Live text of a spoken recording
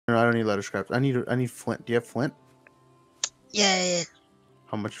don't need leather scraps. I need flint. Do you have flint? Yeah.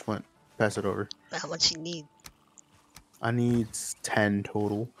 How much flint? Pass it over. How much you need? I need 10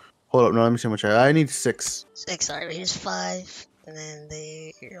 total. Hold up, no, let me see how much I need 6. 6. Alright, here's 5. And then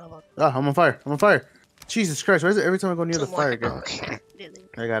they. Ah, I'm on fire. I'm on fire. Jesus Christ, why is it every time I go near the fire again? Oh,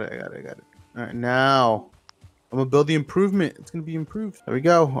 I got it. Alright, now I'm gonna build the improvement. It's gonna be improved. There we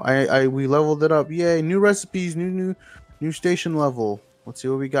go. We leveled it up. Yay, new recipes, new station level. Let's see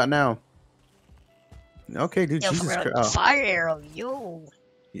what we got now. Okay, dude, yo, Jesus Christ. Oh. Fire arrow, yo.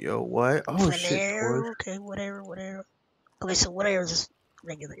 Yo, what? Oh shit. Arrow, okay, whatever. Okay, so what arrow is this?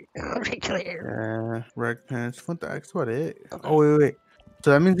 Regular arrow. Yeah, reg pants, flint axe, what it? Okay. Oh wait.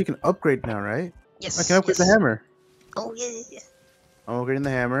 So that means you can upgrade now, right? Yes. I can upgrade the hammer. Oh yeah. I'm upgrading the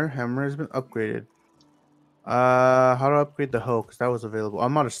hammer. Hammer has been upgraded. How do I upgrade the hoe? Because that was available.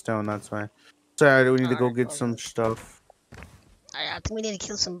 I'm out of stone, that's why. Sorry, we need to go get some stuff. I think we need to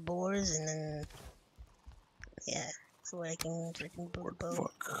kill some boars and then yeah, so I can build a bow.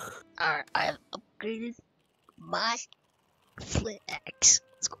 Fuck. Alright, I have upgraded my flint axe.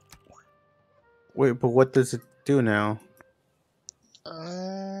 Let's go. Wait, but what does it do now?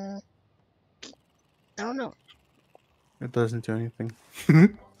 I don't know. It doesn't do anything.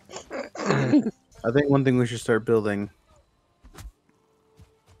 I think one thing we should start building.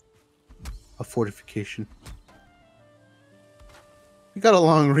 A fortification. You got a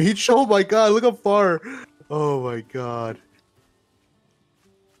long reach? Oh my god, look how far! Oh my god.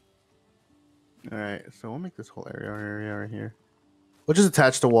 Alright, so we'll make this whole area right here. We'll just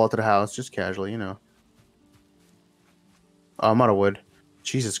attach the wall to the house, just casually, you know. Oh, I'm out of wood.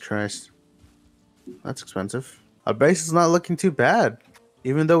 Jesus Christ. That's expensive. Our base is not looking too bad.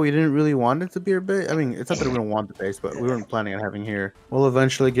 Even though we didn't really want it to be our base. I mean, it's not that we don't want the base, but we weren't planning on having here. We'll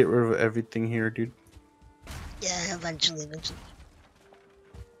eventually get rid of everything here, dude. Yeah, eventually.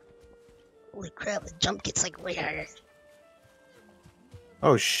 Holy crap, the jump gets like way higher.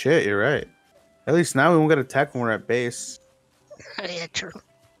 Oh shit, you're right. At least now we won't get attacked when we're at base. Yeah, true.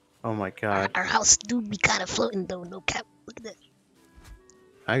 Oh my god. Our house do be kind of floating though, no cap. Look at that.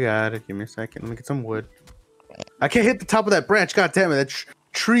 I got it. Give me a second. Let me get some wood. I can't hit the top of that branch. God damn it. That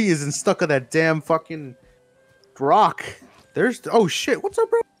tree isn't stuck on that damn fucking rock. There's... Oh shit. What's up,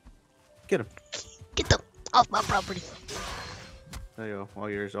 bro? Get him. Get them off my property. There you go. All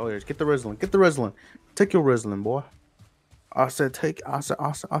yours. All yours. Get the Rizzling. Get the Rizzling. Take your Rizzling, boy. I said take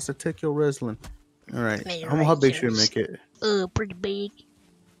your Rizzling. Alright. How big should we make it? Pretty big.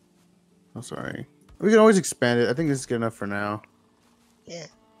 Oh, sorry. We can always expand it. I think this is good enough for now. Yeah.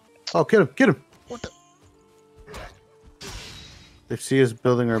 Oh, get him. Get him. What the? They see us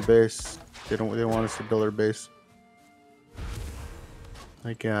building our base. They don't want us to build our base.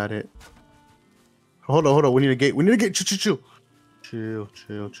 I got it. Hold on. We need a gate. Chill. Chill.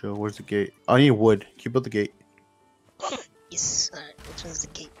 Where's the gate? I need wood. Can you build the gate? Yes. Alright, which one's the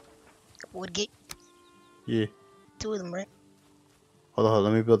gate? Wood gate? Yeah. 2 of them, right? Hold on.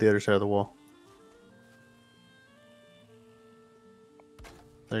 Let me build the other side of the wall.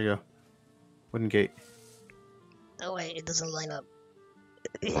 There you go. Wooden gate. Oh wait, it doesn't line up.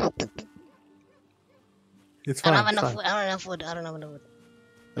 It's fine. I don't have enough wood.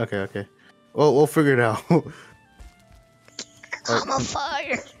 Okay. Well, we'll figure it out. I'm on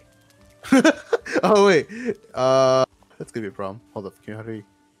fire. Oh wait. That's gonna be a problem. Hold up. How do you?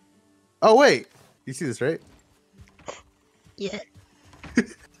 Oh wait. You see this, right? Yeah.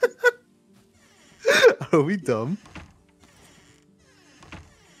 Are we dumb?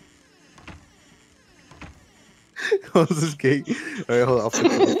 Close this gate. Alright, hold on. I'll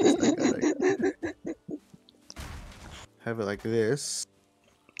fix it. Have it like this.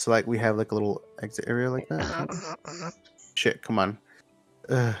 So like we have like a little exit area like that. Shit, come on.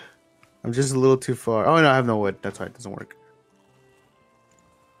 I'm just a little too far. Oh no, I have no wood. That's why it doesn't work.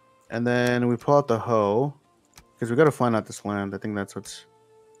 And then we pull out the hoe. Because we gotta find out this land. I think that's what's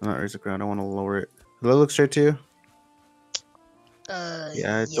not raise the ground. I want to lower it. Does that look straight to you?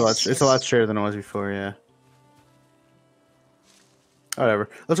 Yeah, it's a lot straighter than it was before, yeah. Whatever.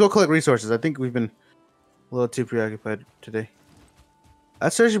 Let's go collect resources. I think we've been a little too preoccupied today.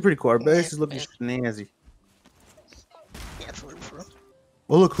 That's actually pretty cool. Our base is looking snazzy. Yeah, for real.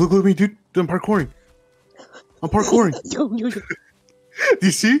 Oh, look at me, dude. I'm parkouring. Yo. Do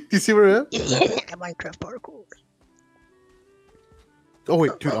you see where I am? Yeah, Minecraft parkour. Oh,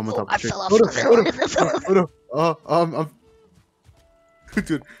 wait, dude, I'm on top of the tree. I fell off.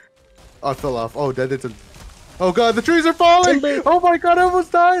 Dude. I fell off. Oh, that did. Oh god, the trees are falling! Oh my god, I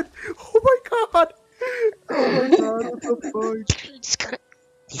almost died! Oh my god! What the fuck?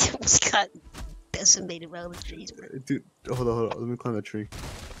 He almost got decimated by all the trees, bro. Dude, hold on. Let me climb that tree.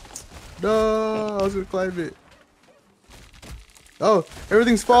 No, I was gonna climb it. Oh,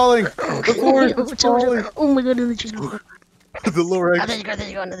 everything's falling. The forest is falling. Oh my god, in the tree. The lower Oh, edge. there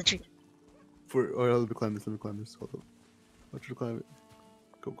you go, another tree. Oh, let me climb this. Let me climb this. Hold up. I want you to climb it.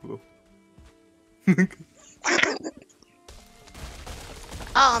 Go, go, go.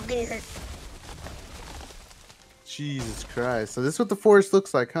 Oh, I'm getting hurt. Jesus Christ. So this is what the forest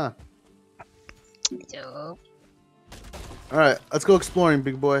looks like, huh? Yo, Alright, let's go exploring,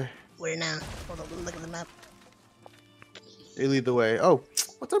 big boy. where now? Hold on, look at the map. They lead the way. Oh,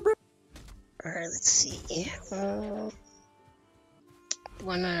 what's up, bro? Alright, let's see.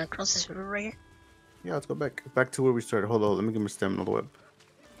 Wanna cross this river right here? Yeah, let's go back. Back to where we started. Hold on, let me get my stamina web.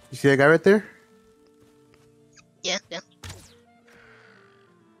 You see that guy right there? Yeah, yeah.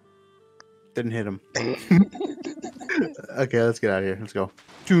 Didn't hit him. Okay, let's get out of here. Let's go.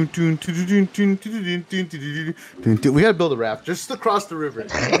 We gotta build a raft just to cross the river.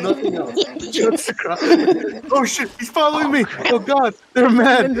 Nothing else. Just to cross. Oh shit, he's following me. Oh god, they're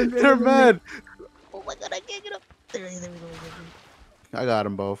mad. They're mad. Oh my god, I can't get up. There we go. I got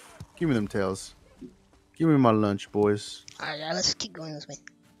them both. Give me them tails. Give me my lunch, boys. Alright, let's keep going this way.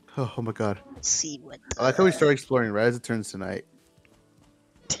 Oh my god. Let's see what. I like how we start exploring right as it turns to night.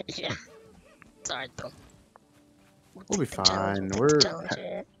 Yeah. It's alright though. We'll be fine.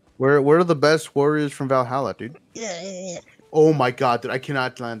 Yeah, We're the best warriors from Valhalla, dude. yeah. Oh my god, dude, I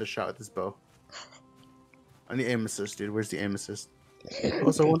cannot land a shot with this bow. I need aim assist, dude. Where's the aim assist?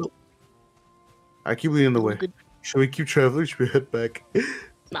 Also, I keep leading the way. Good. Should we keep traveling? Should we head back?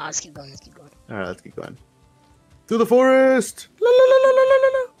 Nah, let's keep going. Alright, let's keep going. Through the forest! La, la, la, la, la, la,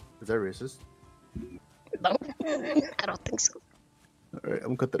 la. Is that racist? No, I don't think so. Alright,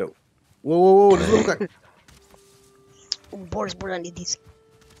 I'm gonna cut that out. Whoa, whoa, whoa, this little guy. Boars, I need these.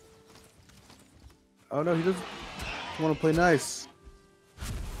 Oh no, he doesn't want to play nice.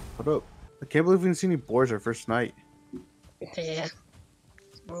 Hold up. I can't believe we didn't see any boars our first night. Yeah.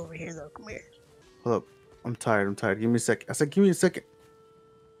 We're over here though. Come here. Hold up. I'm tired. Give me a sec. I said, give me a second.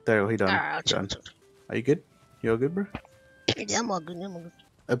 There, he done. Alright, Done. Are you good? You all good, bro? Yeah, I'm all good.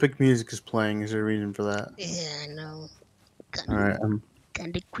 Epic music is playing. Is there a reason for that? Yeah, I know. Alright, I'm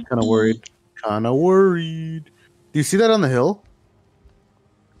Kinda creepy. kind of worried. Do you see that on the hill?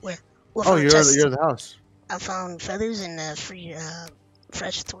 Where? Oh, you're at the house. I found feathers and a free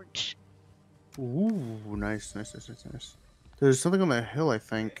fresh torch. Ooh, nice. There's something on the hill, I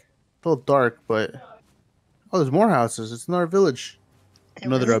think. It's a little dark, but... Oh, there's more houses. It's in our village. Hey,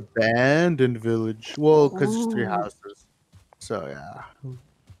 Another really? abandoned village. Well, because it's 3 Ooh. houses. So, yeah.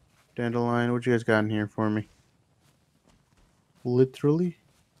 Dandelion, what you guys got in here for me? Literally?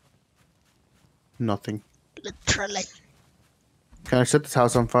 Nothing. Literally. Can I set this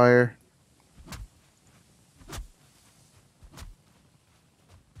house on fire?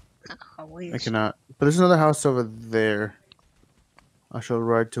 I cannot. But there's another house over there. I shall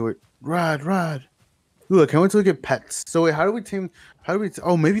ride to it. Ride. Ooh, I can't wait to look at pets. So wait, how do we tame...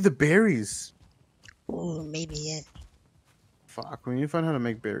 Oh, maybe the berries. Ooh, maybe, yeah. Fuck, we need to find how to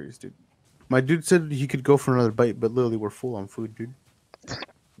make berries, dude. My dude said he could go for another bite, but literally we're full on food, dude.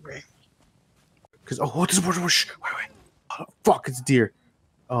 Right. Because, oh, what is... Wait. Oh, fuck, it's deer.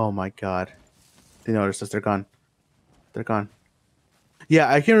 Oh my god. They noticed us. They're gone. Yeah,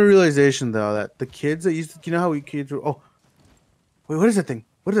 I came to a realization, though, that the kids that used to... You know how we kids were... Oh. Wait, what is that thing?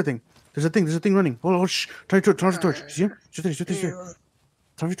 There's a thing running. Oh, shh. Turn your torch. See him? Shoot there.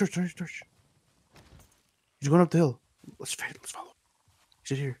 Turn your torch. He's going up the hill. Let's follow.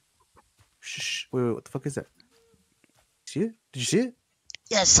 He's here. Shh. Wait, what the fuck is that? See it? Did you see it?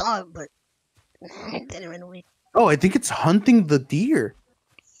 Yeah, I saw it, but it didn't run away. Oh, I think it's hunting the deer.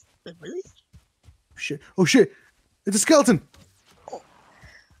 Wait, really? Shit. Oh, shit. It's a skeleton.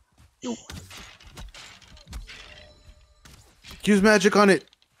 Yo. Use magic on it.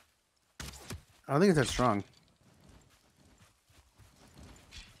 I don't think it's that strong.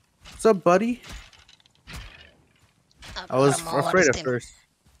 What's up, buddy? I was afraid at first.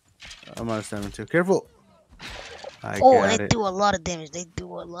 I'm out of stamina too. Careful. They do a lot of damage.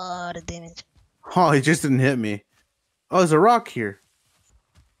 Oh, he just didn't hit me. Oh, there's a rock here.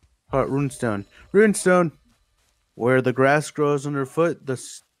 Oh, runestone. Where the grass grows underfoot,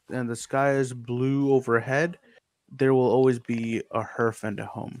 and the sky is blue overhead, there will always be a hearth and a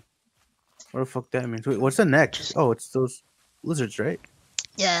home. What the fuck that means? Wait, what's the next? Oh, it's those lizards, right?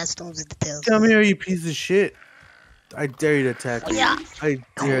 Yeah, it's those with the tails. Come here, you piece of shit. I dare you to attack me. Yeah. I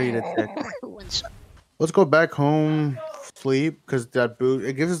dare you to attack me. One shot. Let's go back home, sleep, because that boost,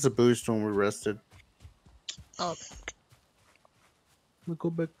 it gives us a boost when we're rested. Oh. Go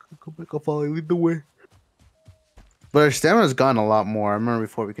back. I'll follow you. Lead the way. But our stamina's gone a lot more. I remember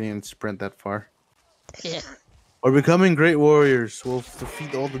before we couldn't even sprint that far. Yeah. We're becoming great warriors. We'll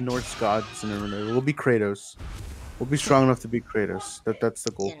defeat all the Norse gods and everything. We'll be Kratos. We'll be strong enough to beat Kratos. That's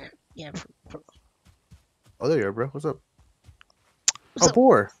the goal. Yeah. Yeah. Oh, there you are, bro. What's up? What's up?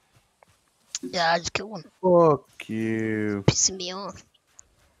 Boar. Yeah, I just killed one. Fuck you. Pissing me off.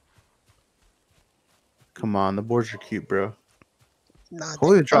 Come on, the boars are cute, bro. Nah,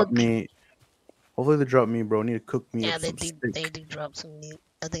 Hopefully they drop me. Hopefully they drop me, bro. I need to cook me yeah, up they some do. steak. They do drop some meat.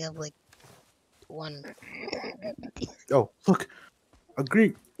 I think I have like one. Oh, look, a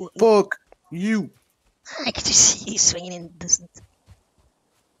green. Fuck you. I could just see you swinging in the distance.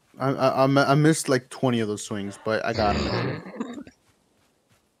 I missed like 20 of those swings, but I got him.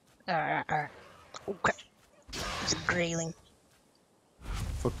 Alright. Okay. It's a grayling.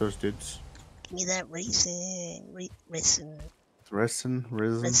 Fuck those dudes. Give me that raisin. Raisin.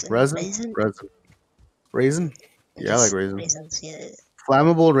 Yeah, I like raisins. Raisins, yeah.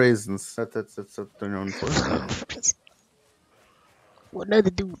 Flammable raisins. That's what they're known for. What another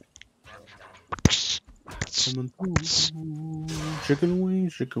dude? Coming through. Chicken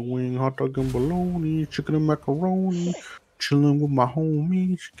wing, hot dog and bologna, chicken and macaroni, chilling with my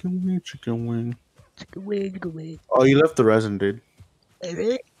homie, chicken wing. Chicken wing. Oh, you left the resin, dude. Hey,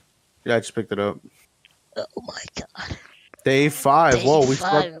 really? Yeah, I just picked it up. Oh my god. Day 5. Day Whoa, we 5.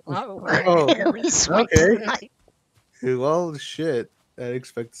 slept. Oh, Oh, we slept okay. tonight. Well, shit. I didn't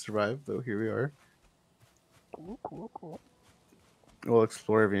expect to survive, though. Here we are. Cool. We'll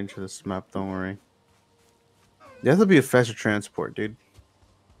explore every inch of this map, don't worry. You have to be a faster transport, dude.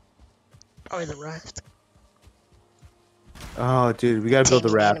 Probably the raft. Oh, dude, we gotta build the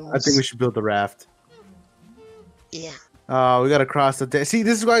raft. Animals. I think we should build the raft. Yeah. Oh, we gotta cross the... See,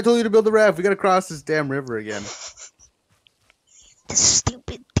 this is why I told you to build the raft. We gotta cross this damn river again. The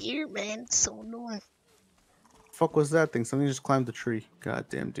stupid deer, man. It's so annoying. Fuck was that thing? Something just climbed the tree.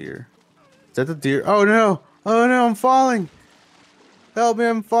 Goddamn deer. Is that the deer? Oh, no. Oh, no, I'm falling. Help me,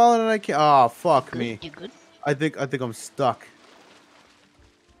 I'm falling and I can't... Oh, fuck me. You good? I think I'm stuck.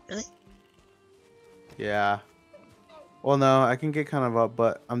 Really? Yeah. Well, no, I can get kind of up,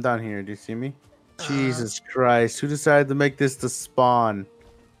 but I'm down here. Do you see me? Jesus Christ. Who decided to make this the spawn?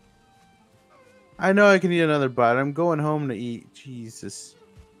 I know I can eat another bite. I'm going home to eat. Jesus.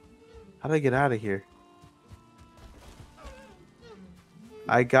 How do I get out of here?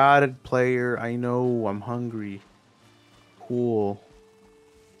 I got it, player. I know. I'm hungry. Cool.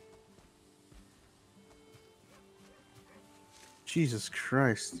 Jesus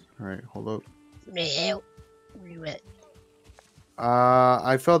Christ. Alright, hold up. Yeah. Where you at?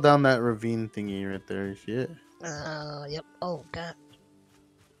 I fell down that ravine thingy right there. You see it? Yep. Oh, God.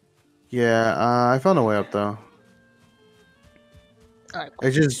 Yeah, I found a way up though. Alright.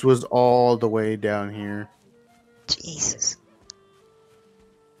 It just was all the way down here. Jesus.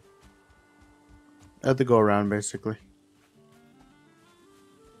 I had to go around basically.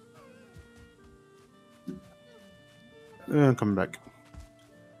 And come back.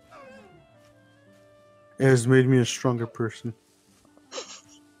 It has made me a stronger person.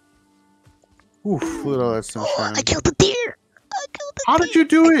 Oof, look at all that sunshine. Oh, I killed the deer! How did you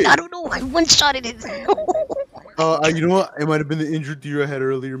do it? I don't know. I one-shotted it. You know what? It might have been the injured deer I had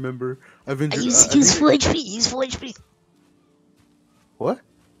earlier, remember? I've injured... Use full HP. Use full HP. What?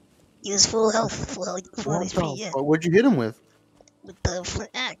 Use full health. Full HP, yeah. What'd you hit him with? With the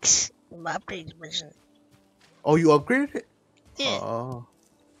flint axe. My upgrade version. Oh, you upgraded it? Yeah. Oh.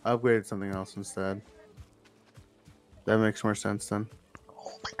 I upgraded something else instead. That makes more sense then.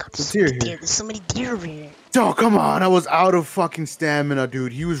 Oh my god, there's so many deer. There's so many deer over here. Oh, come on. I was out of fucking stamina,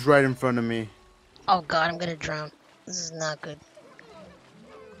 dude. He was right in front of me. Oh god, I'm gonna drown. This is not good.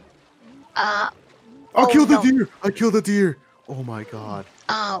 I killed the deer. I killed the deer. Oh my god.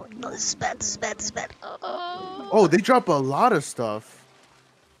 Oh, no, this is bad. This is bad. Oh, they drop a lot of stuff.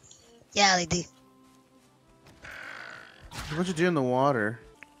 Yeah, they do. There's a bunch of deer in the water.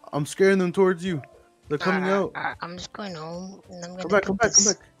 I'm scaring them towards you. They're coming out. I'm just going home, and I'm gonna come back.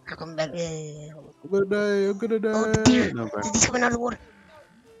 I'll come back. Yeah. I'm gonna die. Oh, the deer. He's coming out of the water.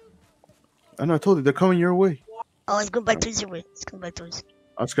 I know, I told you. They're coming your way. Oh, he's going back towards your way. He's coming back towards.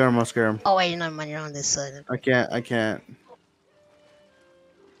 I'll scare him. Oh, wait, no, man, you're on this side. I can't.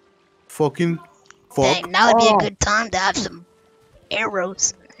 Fucking fuck. Dang, now would be a good time to have some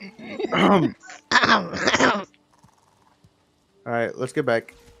arrows. Alright, let's get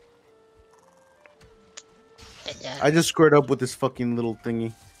back. Yeah. I just squared up with this fucking little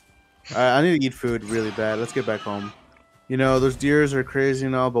thingy. I need to eat food really bad. Let's get back home. You know, those deers are crazy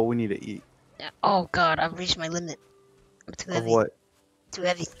and all, but we need to eat. Yeah. Oh god, I've reached my limit. I'm too heavy. Of what? Too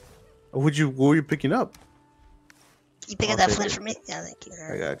heavy. What were you picking up? You pick up I'll that take flint it. for me? Yeah, thank you.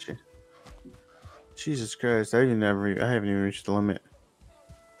 I got you. Jesus Christ, I haven't even reached the limit.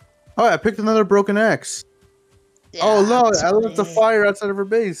 Oh, I picked another broken axe. Oh Yeah, no, it's I left a funny. fire outside of her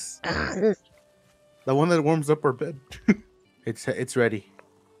base. Uh, The one that warms up our bed. It's ready.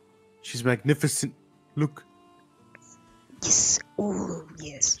 She's magnificent. Look. yes. Ooh,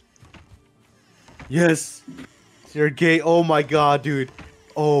 yes. Yes. You're gay. Oh my god, dude.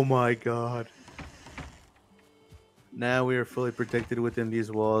 Oh my god. Now we are fully protected within these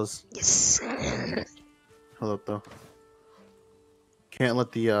walls. Yes. Hold up though. Can't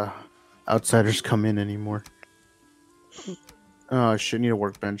let the outsiders come in anymore. Oh shit, need a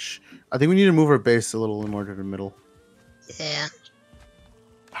workbench. I think we need to move our base a little more to the middle. Yeah.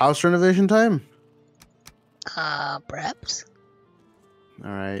 House renovation time? Perhaps?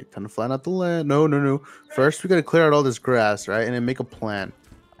 Alright, time to flatten out the land. No. First we gotta clear out all this grass, right? And then make a plan.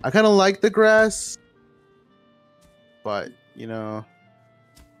 I kinda like the grass. But, you know,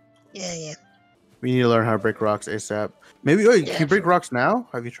 Yeah. we need to learn how to break rocks ASAP. Maybe can Yeah, you break rocks now?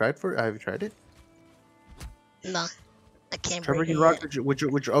 Have you tried it? No, I can't Try break it breaking yet. rocks with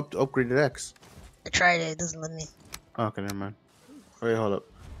your upgraded X. I tried it, it doesn't let me. Oh, okay, never mind. Wait, hold up.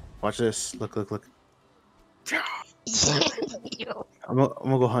 Watch this. Look. Yo. I'm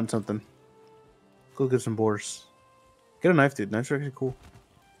gonna go hunt something. Go get some boars. Get a knife, dude. Knives are actually cool.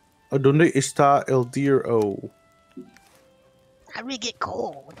 ¿Dónde está el deer? Oh, How do we get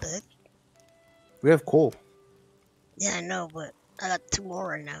coal? What the heck? we have coal. Yeah, I know, but I got 2 more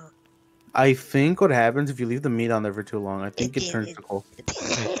right now. I think what happens if you leave the meat on there for too long, I think it turns to coal.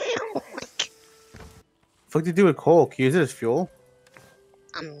 Fuck do you do with coal? Can you use it as fuel?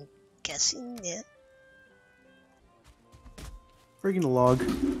 I'm guessing, yeah. Breaking the log.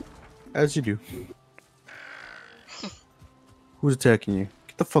 As you do. Who's attacking you?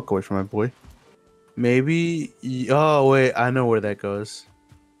 Get the fuck away from my boy. Maybe... Oh, wait. I know where that goes.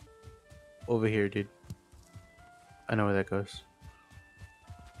 Over here, dude. I know where that goes.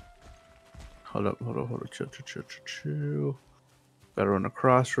 Hold up. Chill. Gotta run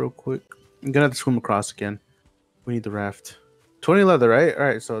across real quick. I'm gonna have to swim across again. We need the raft. 20 leather, right?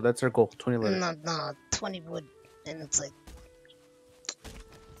 Alright, so that's our goal. 20 leather. No, 20 wood, and it's like...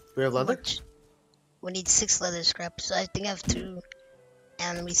 We have leather? Much. We need 6 leather scraps, so I think I have 2.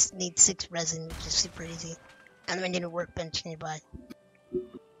 And we need 6 resin, which is super easy. And we need a workbench nearby.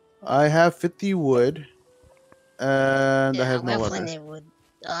 I have 50 wood. And I have we no have leather. plenty of wood.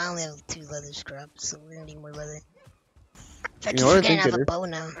 I only have 2 leather scraps, so we're gonna need more leather. I You keep know what I forgetting I think have it a is? bow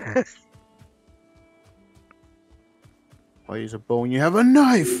now. Why use a bow when you have a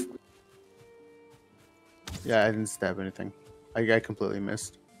knife? Yeah, I didn't stab anything. I completely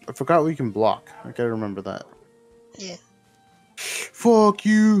missed. I forgot we can block. I gotta remember that. Yeah. Fuck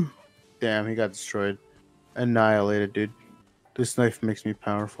you! Damn, he got destroyed. Annihilated, dude. This knife makes me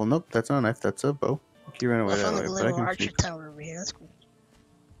powerful. Nope, that's not a knife. That's a bow. He ran away Well, I that found way, like a but I little can archer shoot. tower over here. That's cool.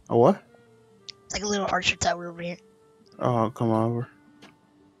 A what? It's like a little archer tower over here. Oh, come on over.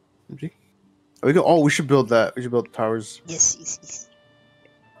 We go. Oh, we should build that. We should build towers. Yes.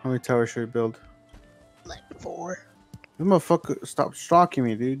 How many towers should we build? Like 4. You motherfucker, stop stalking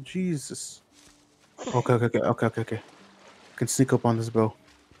me, dude. Jesus. Okay. I can sneak up on this bow.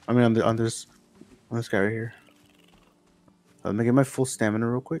 I mean, on this guy right here. Let me get my full stamina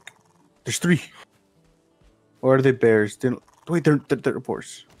real quick. There's 3. Or are they bears? Wait, they're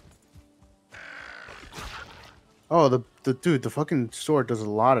boars. Oh, the dude, the fucking sword does a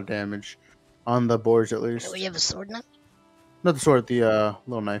lot of damage on the boars at least. Oh, you have a sword now? Not the sword, the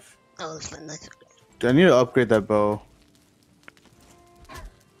little knife. Oh, that's not nice. Dude, I need to upgrade that bow.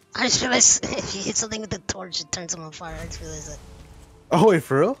 I just realized if you hit something with the torch, it turns them on fire. I just realized that. Oh wait,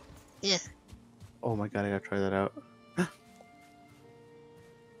 for real? Yeah. Oh my god, I gotta try that out.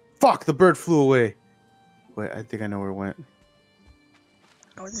 Fuck, the bird flew away. Wait, I think I know where it went.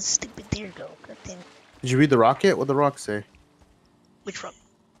 Where'd this stupid deer go? God damn it. Did you read the rock yet? What'd the rock say? Which rock?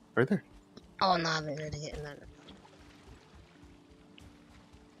 Right there. Oh, no, I haven't read it yet. No.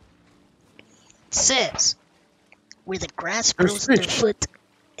 It says, where the grass grows underfoot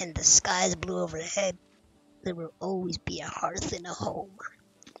and the sky is blue overhead, there will always be a hearth and a home.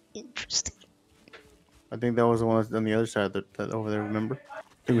 Interesting. I think that was the one that's on the other side that over there, remember? I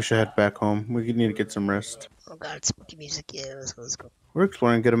think we should head back home. We need to get some rest. Oh god, it's spooky music. Yeah, let's go. We're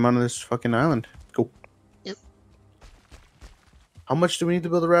exploring a good amount of this fucking island. Go. Yep. How much do we need to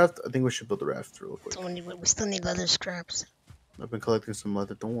build a raft? I think we should build a raft real quick. So we still need leather scraps. I've been collecting some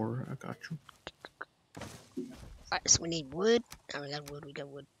leather. Don't worry, I got you. Alright, so we need wood. Oh, we got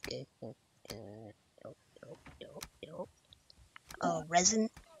wood. Okay. Resin.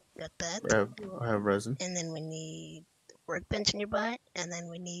 Got that. I have resin. And then we need workbench nearby, and then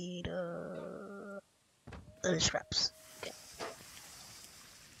we need other scraps. Okay.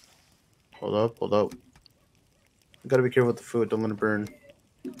 Hold up, hold up. You gotta be careful with the food. Don't let it burn.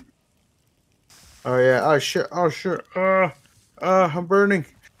 Oh yeah. Oh shit. Oh shit. I'm burning.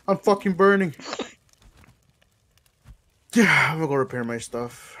 I'm fucking burning. Yeah, I'm gonna go repair my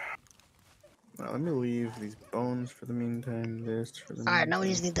stuff. Now, let me leave these bones for the meantime. This for the Alright, now we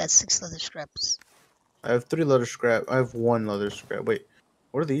meantime. just need that 6 leather scraps. I have 3 leather scrap. I have 1 leather scrap. Wait,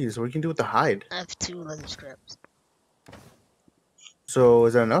 what are these? What can you do with the hide? I have 2 leather scraps. So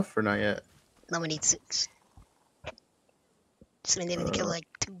is that enough or not yet? Now we need 6. So we need to kill like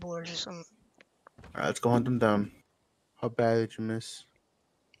 2 boars or something. Alright, let's go hunt them down. How bad did you miss?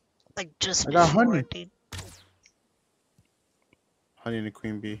 Like just I got before, honey. dude. Honey and a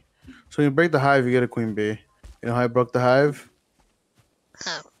queen bee. So when you break the hive, you get a queen bee. You know how I broke the hive?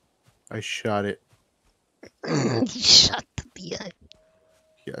 How? I shot it. You shot the beehive.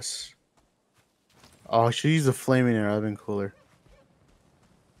 Yes. Oh, I should use the flaming arrow. That'd been cooler.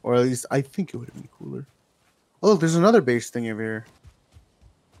 Or at least I think it would have been cooler. Oh, look, there's another base thing over here.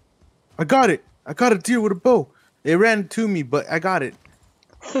 I got it. I got a deer with a bow. It ran to me, but I got it.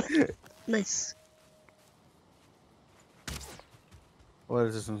 Nice. What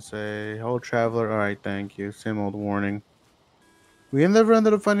does this one say? Old traveler. All right, thank you. Same old warning. We never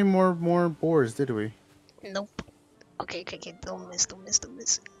ended up finding more boars, did we? Nope. Okay. Don't miss.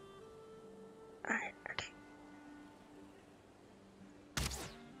 Alright, okay.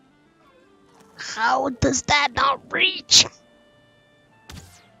 How does that not reach?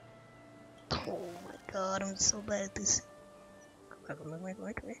 Oh my god, I'm so bad at this. Come here.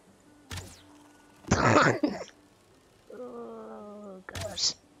 Oh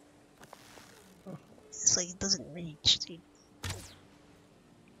gosh. It's like it doesn't reach, dude.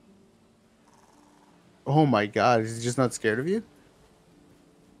 Oh my god, is he just not scared of you?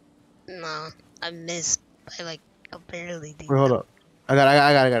 Nah, I missed by like barely, dude. Wait, hold up. I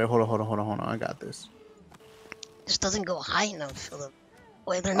got it. Hold on. I got this. This doesn't go high enough, Philip.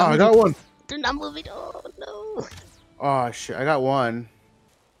 Wait, they're Oh, not I moving. got one. They're not moving. Oh no. Oh shit, I got one.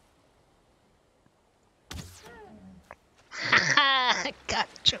 Haha, got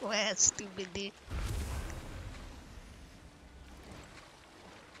your ass, stupid dude.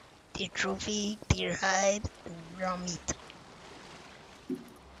 Deer trophy, deer hide, and raw meat.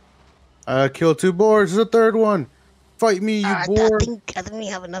 I killed 2 boars. There's a 3rd one. Fight me, you boar. I think we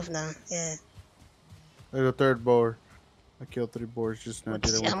have enough now. Yeah. There's a 3rd boar. I killed 3 boars just now.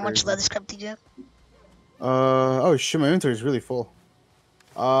 How much leather scrap did you have? Oh shit, my inventory is really full.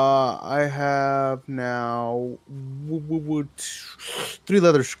 I have now 3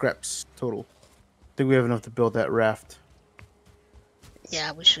 leather scraps total. I think we have enough to build that raft.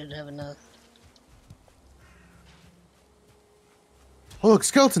 Yeah, we should have enough. Oh look,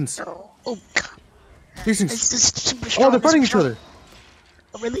 skeletons. Oh god. These things. It's just super strong. Oh, they're fighting each other.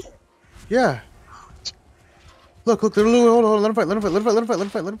 Oh really? Yeah. Look, they're hold on, let them fight.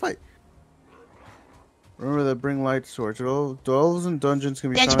 Remember that bring light swords. Dwellers and dungeons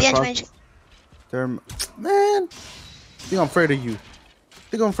can be found across. They're man. I think I'm afraid of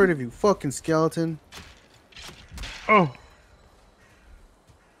you. Fucking skeleton. Oh.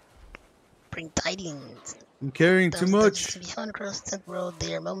 Bring tidings. I'm carrying too much. To be found across the world,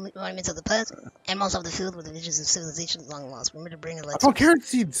 they are monuments of the past, animals of the field with the visions of civilizations long lost. Remember to bring a light. I found carrot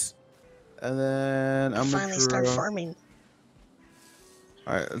seeds. And then I'm finally start farming.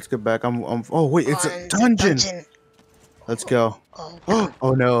 All right, let's get back. Oh wait, it's a dungeon. Let's go.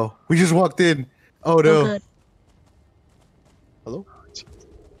 Oh no, we just walked in. Oh no. Hello.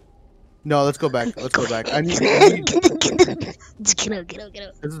 No, let's go back. I need. Get out.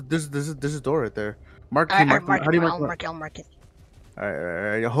 This is a door right there. Mark. How do you mark it? I'll mark it. All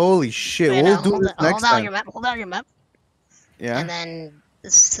right. Holy shit, Wait, we'll do this next time. Hold out your map. Yeah. And then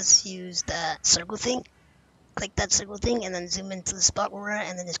just use that circle thing. Click that circle thing, and then zoom into the spot where we're at,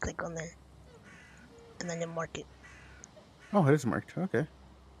 and then just click on there. And then you mark it. Oh, it is marked. Okay.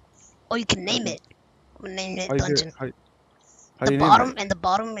 Oh, you can name it. Name it dungeon. The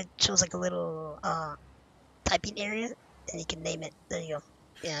bottom, it shows like a little typing area, and you can name it. There you go.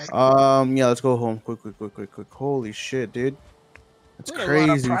 Yeah. Yeah. Let's go home. Quick. Holy shit, dude. It's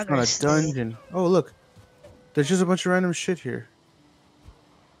crazy. We found a dungeon. Oh look, there's just a bunch of random shit here.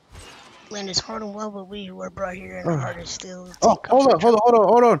 Land is hard and well, but we who are brought here and hard is still. Oh,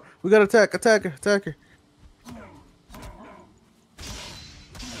 hold on. We got attacker.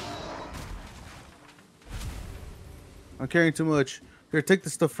 I'm carrying too much. Here, take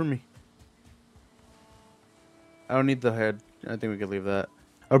this stuff from me. I don't need the head. I think we can leave that.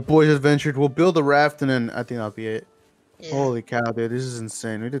 Our boys adventured. We'll build a raft, and then I think that'll be it. Yeah. Holy cow, dude, this is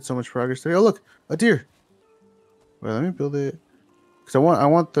insane. We did so much progress today. Oh, look, a deer. Wait, let me build it. Cause I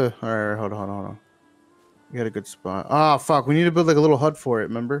want the. All right, hold on. We got a good spot. Ah, fuck, we need to build like a little hut for it.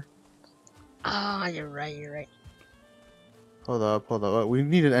 Remember? Oh, you're right. Hold up. We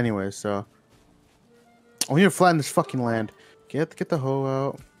need it anyway, so. We need to flatten this fucking land. Get the hoe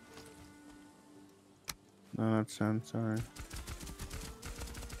out. No, that's sound. Sorry.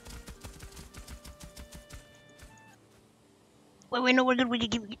 Wait, no, we're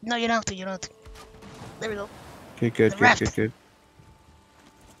good. No, you don't have to. There we go. Okay, good.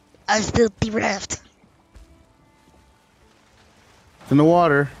 I built the raft. It's in the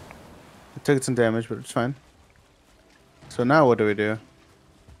water. It took some damage, but it's fine. So now what do we do?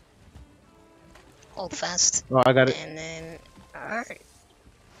 Hold fast. Oh, I got it. And then, alright.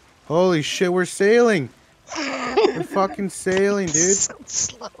 Holy shit, we're sailing. We're fucking sailing, dude. So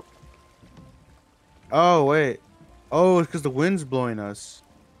slow. Oh, wait. Oh, it's because the wind's blowing us.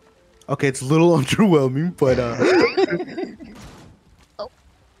 Okay, it's a little underwhelming, but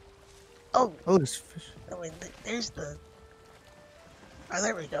Oh, oh, there's fish. no, wait, there's the. Oh,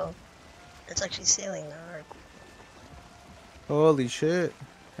 there we go. It's actually sailing now. Alright. Holy shit.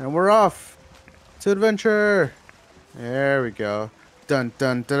 And we're off to adventure. There we go. Dun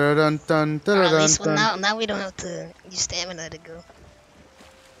dun dun dun dun dun Or at dun least dun. now we don't have to use stamina to go.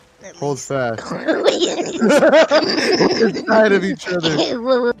 At Hold least. fast. Whoa, We're inside of each other.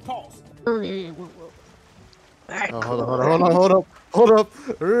 whoa. Alright, Oh, cool. hold up.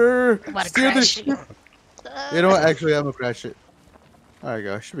 I'm about to Steer crash the. you. You know what? Actually, I'm gonna crash it. There you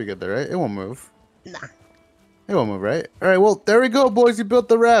go. Should be good there, right? It won't move. Nah. It won't move, right? All right. Well, there we go, boys. You built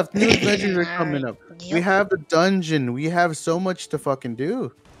the raft. New adventures are coming up. Yep. We have the dungeon. We have so much to fucking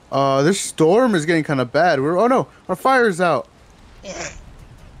do. This storm is getting kind of bad. Oh no, our fire's out. Yeah.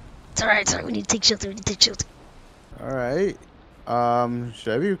 It's alright. We need to take shelter. All right.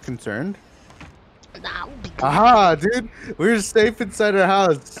 Should I be concerned? Nah, we'll be good. Aha, dude. We're safe inside our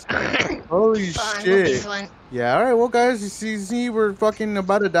house. Holy Fine, shit. we'll be fine. Yeah, all right. Well, guys, you see, we're fucking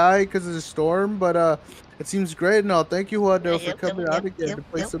about to die because of the storm, but it seems great and all. Thank you, JuanDo, for coming out again to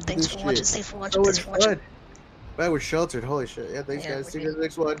play some of Thanks this for watching. shit. Thanks for watching. So Thanks much for watching. fun. Man, we're sheltered. Holy shit. Yeah, thanks, Yeah, guys. we're See you in good. the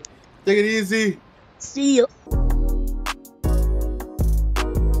next one. Take it easy. See ya.